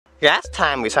Last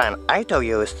time we saw an idol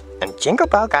used and Jingle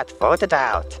Bell got voted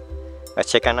out.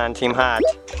 Let's check on Team Hot.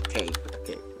 Okay,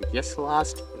 we just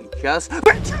lost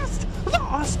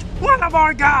one of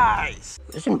our guys!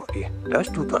 Listen, buddy, let's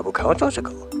do double counters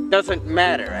ago. Doesn't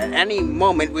matter, at any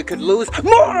moment we could lose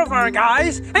more of our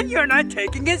guys, and you're not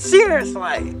taking it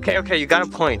seriously! Okay, you got a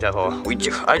point, Devil.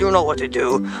 I don't know what to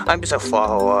do. I'm just a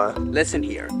follower. Listen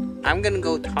here, I'm gonna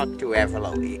go talk to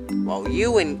Everlody, while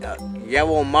you and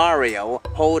Yellow Mario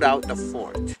hold out the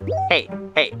fort. Hey,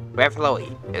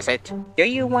 Everlody, is it? Do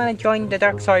you want to join the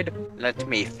dark side? Let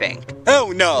me think.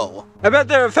 Oh no! As a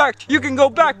matter of fact, you can go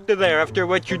back to there after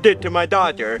what you did to my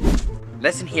daughter.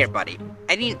 Listen here, buddy.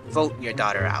 I didn't vote your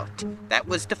daughter out. That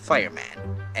was the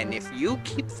fireman. And if you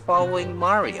keep following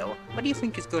Mario, what do you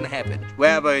think is gonna happen? We'll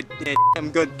have a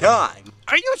damn good time.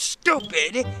 Are you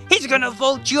stupid? He's gonna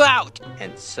vote you out!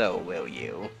 And so will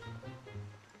you.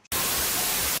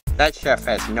 That chef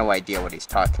has no idea what he's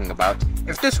talking about.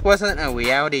 If this wasn't a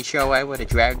reality show, I would have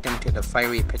dragged him to the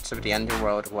fiery pits of the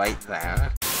underworld right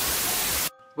there.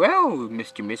 Well,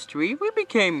 Mr. Mystery, we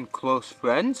became close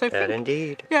friends, I think.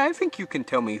 Indeed. Yeah, I think you can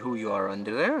tell me who you are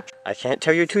under there. I can't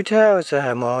tell you two tales,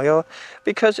 Mario,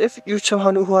 because if you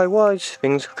somehow knew who I was,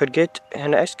 things could get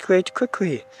and escalate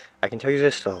quickly. I can tell you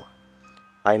this, though.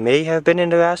 I may have been in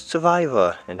the last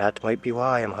Survivor, and that might be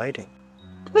why I'm hiding.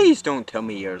 Please don't tell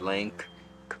me you're Link.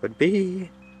 Could be.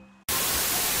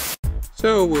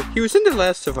 So, he was in the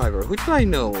last Survivor. Who did I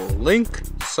know? Link?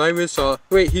 Cyrus?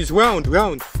 Wait, he's round.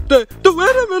 The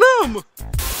red M&M!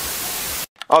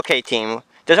 Okay, team.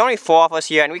 There's only 4 of us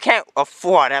here, and we can't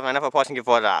afford to have another person get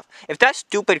voted off. If that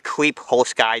stupid creep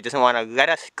host guy doesn't want to let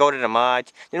us go to the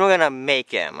merge, then we're gonna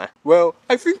make him. Well,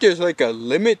 I think there's like a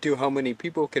limit to how many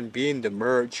people can be in the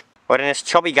merge. Well, then this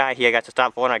chubby guy here got to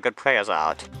stop voting our good players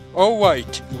out.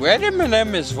 Alright, Red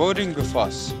M&M is voting with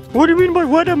us. What do you mean by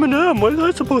Red M&M? What is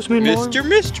that supposed to mean, Mr.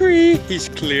 Mystery, he's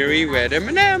clearly Red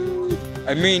M&M.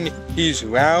 I mean, he's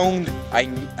round. I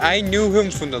knew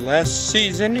him from the last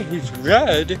season. He's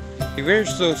red. He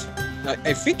wears those,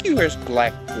 I think he wears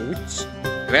black boots.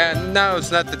 Well, now's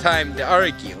not the time to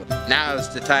argue. Now's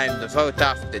the time to vote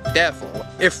off the devil.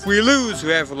 If we lose,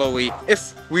 Revloi,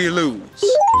 if we lose.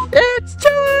 It's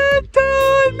time!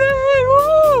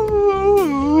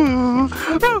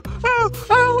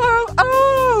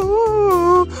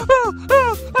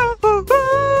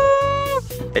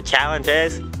 The challenge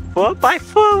is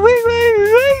 4x4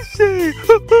 racing!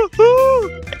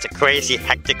 It's a crazy,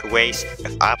 hectic race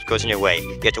if obstacles in your way.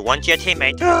 You have to run to your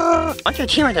teammate. Once your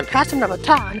teammate and pass them the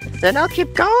baton, then I'll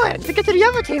keep going to get to the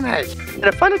other teammates. And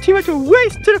the final teammate will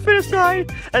race to the finish line,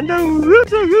 and the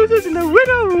loser loses and the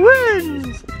winner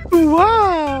wins!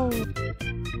 Wow!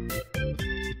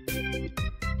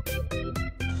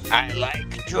 I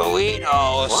like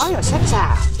Doritos. Wario, sit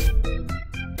down.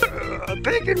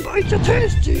 Bacon bites are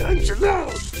tasty and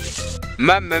loud.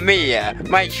 Mamma mia,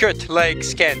 my short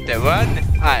legs can't run.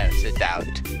 I'll sit out.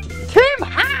 Team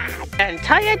hot!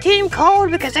 Entire team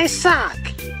cold because they suck.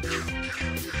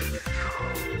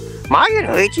 Mario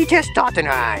and Luigi just starting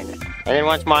line. And then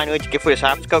once Mario and Luigi get through this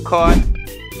obstacle course,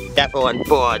 Devil and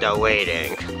Board are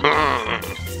waiting.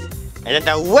 And then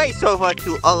the race over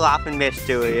to Olaf and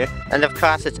Mystery. And of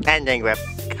course it's ending with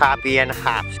Copy and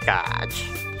Hopscotch.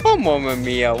 Oh, Mamma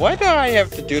mia, why do I have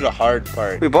to do the hard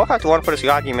part? We both have to run for this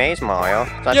loggy maze, Mario.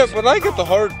 Yeah, but I got the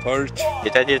hard part.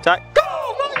 Get that.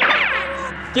 Go!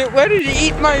 Get ready to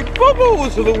eat my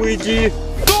bubbles, Luigi!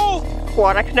 Go!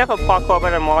 What? I can never parkour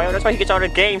better than Mario. That's why he gets all the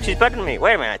games. He's better than me.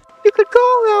 Wait a minute. You could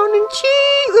go around and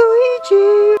cheat,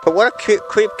 Luigi. But what if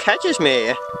creep catches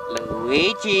me?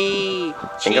 Luigi,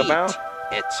 Jingle Bell?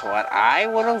 It's what I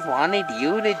would have wanted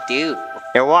you to do.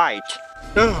 You're right.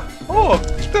 Board,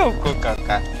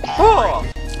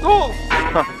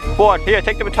 here,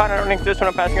 take the baton. I don't think this one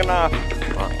I'm passing it off.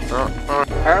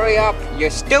 Hurry up, you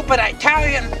stupid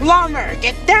Italian plumber!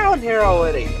 Get down here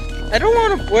already! I don't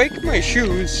want to break my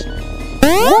shoes.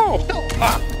 Whoa!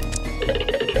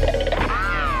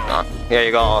 Here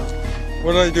you go.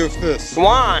 What do I do with this?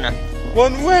 One.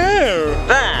 One where?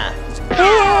 There.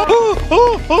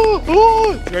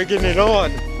 Dragging it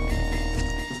on.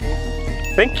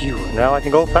 Thank you. Now I can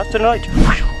go faster than light.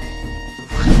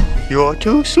 You're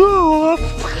too slow.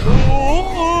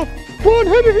 One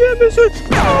heavy here, mister.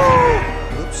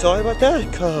 Oops, sorry about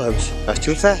that, Cubs. That's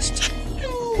too fast.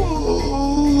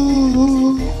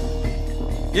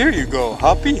 Here you go,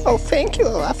 Hoppy. Oh, thank you,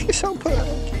 Olaf. You're so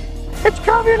polite. It's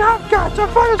Copy and Hopscotch. Our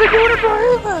finals are doing it for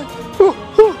even.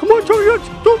 Come on, Tony.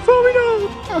 Don't throw me down.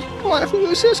 Come on, if we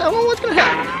lose this, I don't know what's going to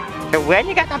happen. And when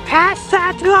you got to pass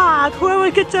that log,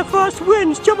 whoever gets the first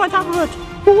wins, jump on top of it.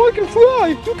 Well, I can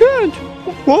fly. You can't.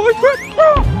 Well, I can't.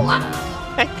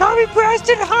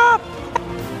 contestant hop!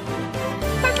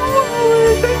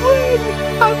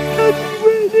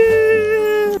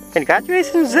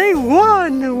 Congratulations, they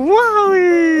won!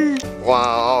 Wowie!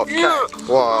 Wow, okay.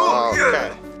 Whoa,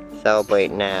 okay.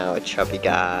 Celebrate now, chubby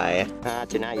guy.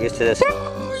 You're not used to this. You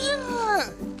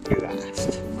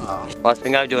asked. Last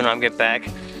thing I'm doing when I get back.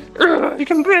 You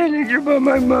complaining about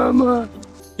my mama.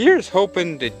 Here's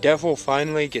hoping the devil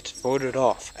finally gets voted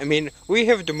off. I mean, we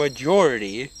have the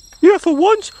majority. Yeah, for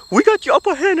once, we got the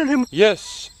upper hand on him.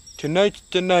 Yes, tonight's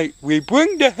the night we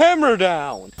bring the hammer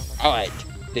down. Alright,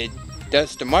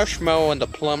 does the marshmallow and the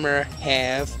plumber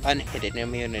have unhidden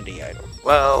immunity item?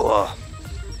 Well,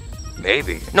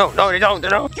 maybe. No, they don't.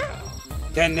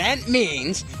 Then that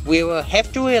means we will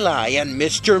have to rely on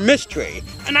Mr. Mystery,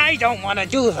 and I don't want to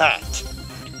do that.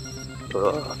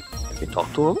 Can you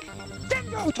talk to him? Then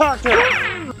go talk to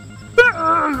him.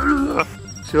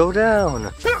 Slow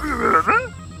down.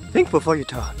 Think before you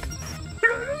talk.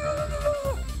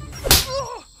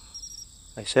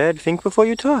 I said think before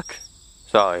you talk.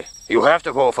 Sorry. You have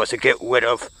to vote for us to get rid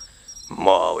of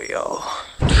Mario.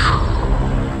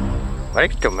 I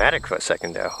get dramatic for a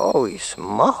second there. Holy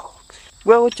smokes.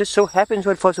 Well, it just so happens,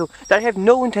 Red Fuzzle, that I have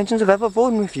no intentions of ever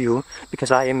voting with you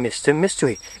because I am Mr.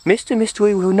 Mystery. Mr.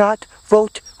 Mystery will not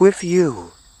vote with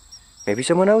you. Maybe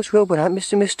someone else will, but not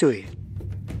Mr. Mystery.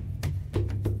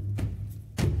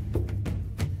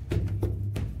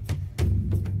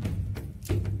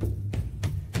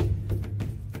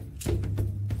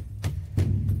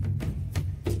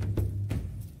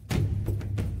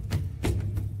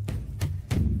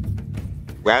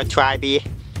 Well, Tribey,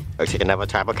 looks like another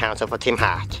tribal council for Team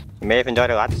Heart. You may have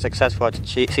enjoyed a lot of success for the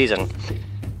season,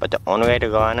 but the only way to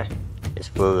run is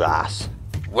through loss.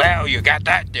 Well, you got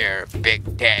that there,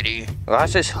 Big Daddy.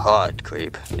 Loss is hard,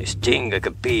 creep. They sting like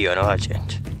a bee on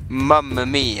urgent. Mamma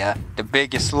mia, the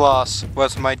biggest loss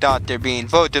was my daughter being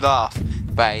voted off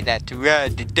by that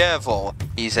red devil.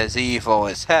 He's as evil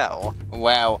as hell.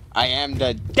 Well, I am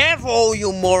the devil,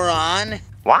 you moron!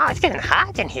 Wow, it's getting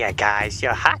hot in here, guys.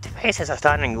 Your hot faces are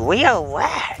starting real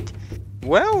red.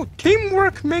 Well,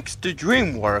 teamwork makes the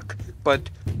dream work,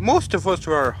 but most of us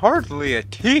are hardly a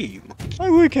team. I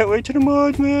really can't wait to the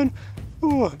mods, man.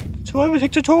 Oh, so I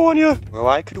takes a toll on you. Well,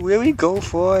 I could really go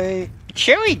for a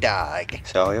Chili dog.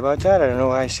 Sorry about that. I don't know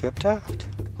why I slipped out.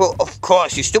 Well, of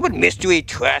course, you stupid mystery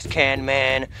trash can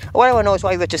man. All I want to know is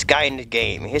why you let this guy in the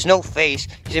game. He has no face.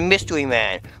 He's a mystery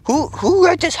man. Who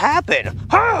let this happen?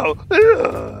 How?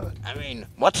 Ugh. I mean,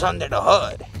 what's under the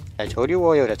hood? I told you,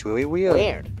 Wario, that's really weird.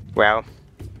 Weird. Well,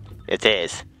 it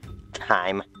is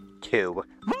time to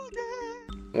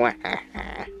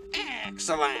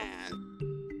Excellent.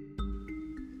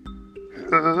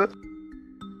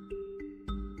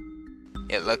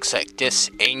 It looks like this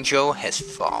angel has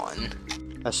fallen.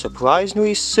 A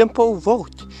surprisingly simple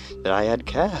vote that I had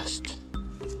cast.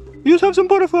 You just have some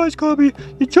butterflies, Cubby.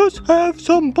 You just have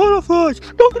some butterflies.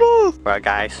 Knock it off. Well,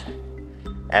 guys,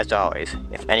 as always,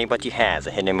 if anybody has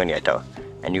a hidden miniature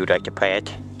and you'd like to play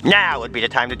it, now would be the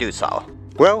time to do so.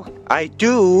 Well, I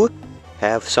do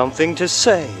have something to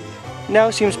say.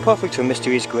 Now seems perfect for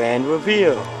Mystery's grand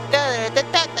reveal. Ta-da!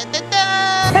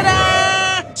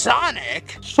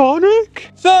 Sonic? Sonic?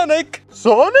 Sonic!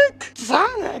 Sonic?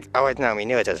 Sonic? Oh, wait, no, we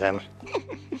knew it was him.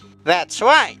 That's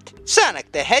right.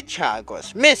 Sonic the Hedgehog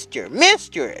was Mr.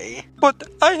 Mystery. But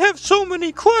I have so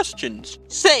many questions.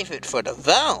 Save it for the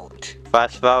vote.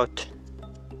 First vote,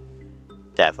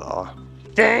 Devil.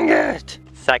 Dang it!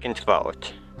 Second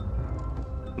vote,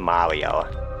 Mario.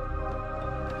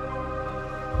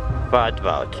 Third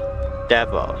vote,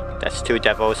 Devil. That's 2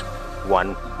 devils,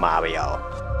 1 Mario.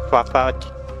 Fourth vote,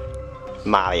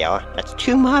 Mario. That's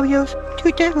 2 Marios,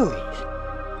 2 devils.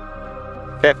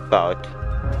 Fifth vote,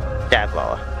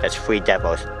 Devil. That's 3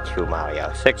 devils, 2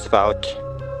 Mario. Sixth vote,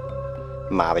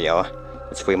 Mario.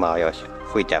 That's 3 Marios,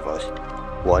 3 devils,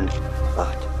 1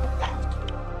 vote left.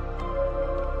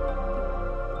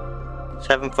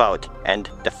 Seventh vote, and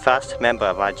the first member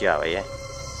of our jury,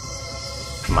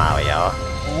 Mario.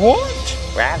 What?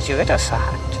 Grabs you little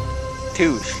socked.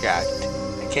 Too shocked.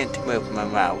 I can't move my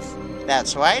mouth.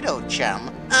 That's right, old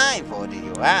chum. I voted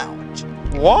you out.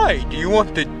 Why? Do you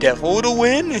want the devil to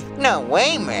win? No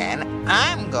way, man.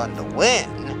 I'm going to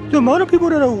win. The amount of people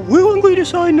that are willingly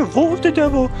deciding to vote with the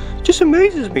devil just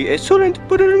amazes me. It's so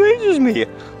but it amazes me.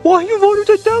 Why you voted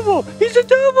the devil? He's the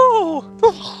devil!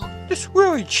 This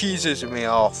really cheeses me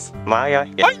off. Mario,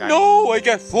 I know I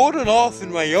got voted off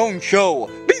in my own show.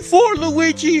 Before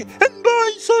Luigi and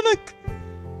by Sonic.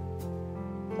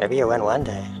 Maybe you'll win one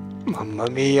day. Mamma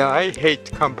mia, I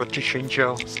hate competition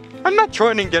shows. I'm not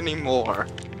joining anymore.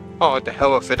 Oh, the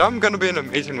hell with it. I'm gonna be in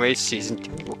Amazing Race Season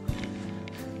 2.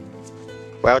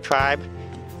 Well, tribe,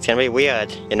 it's gonna be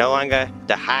weird. You're no longer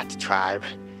the hot tribe.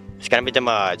 It's gonna be the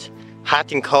mods.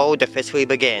 Hot and cold officially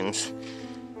begins.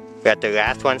 We're the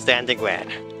last one standing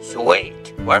win.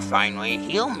 Sweet, we're finally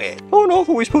human. Oh no,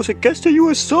 are we supposed to guess that you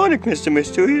were Sonic, Mr.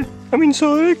 Mystery? I mean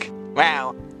Sonic.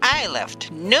 Well, I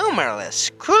left numerous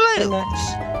clues.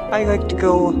 I like to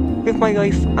go live my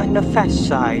life on the fast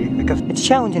side. Because it's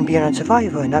challenging being on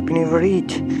Survivor and not being able to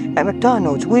eat at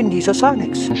McDonald's, Wendy's, or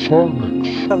Sonic's.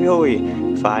 Ravioli.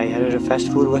 If I had a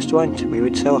fast food restaurant, we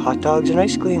would sell hot dogs and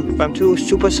ice cream. But I'm too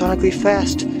supersonically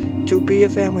fast to be a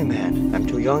family man. I'm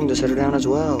too young to settle down as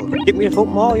well. Get me to vote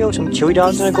Mario, some chili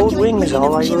dogs and a gold wing is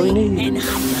all I really need.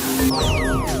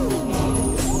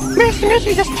 Mr.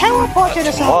 Mystery just teleported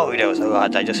us out! Oh, there was a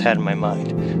lot I just had in my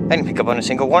mind. I didn't pick up on a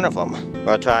single one of them.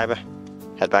 Well, tribe,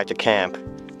 head back to camp,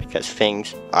 because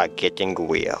things are getting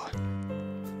real.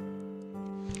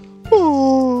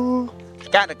 Ooh.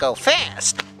 Gotta go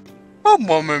fast. Oh,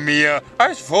 Mamma Mia, I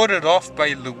was voted off by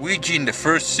Luigi in the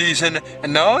first season,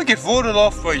 and now I get voted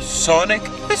off by Sonic?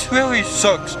 This really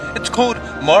sucks. It's called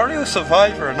Mario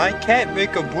Survivor, and I can't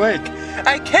make a break.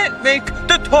 I can't make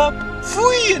the top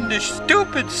 3 in this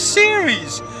stupid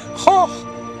series. Oh,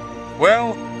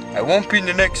 well, I won't be in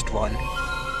the next one.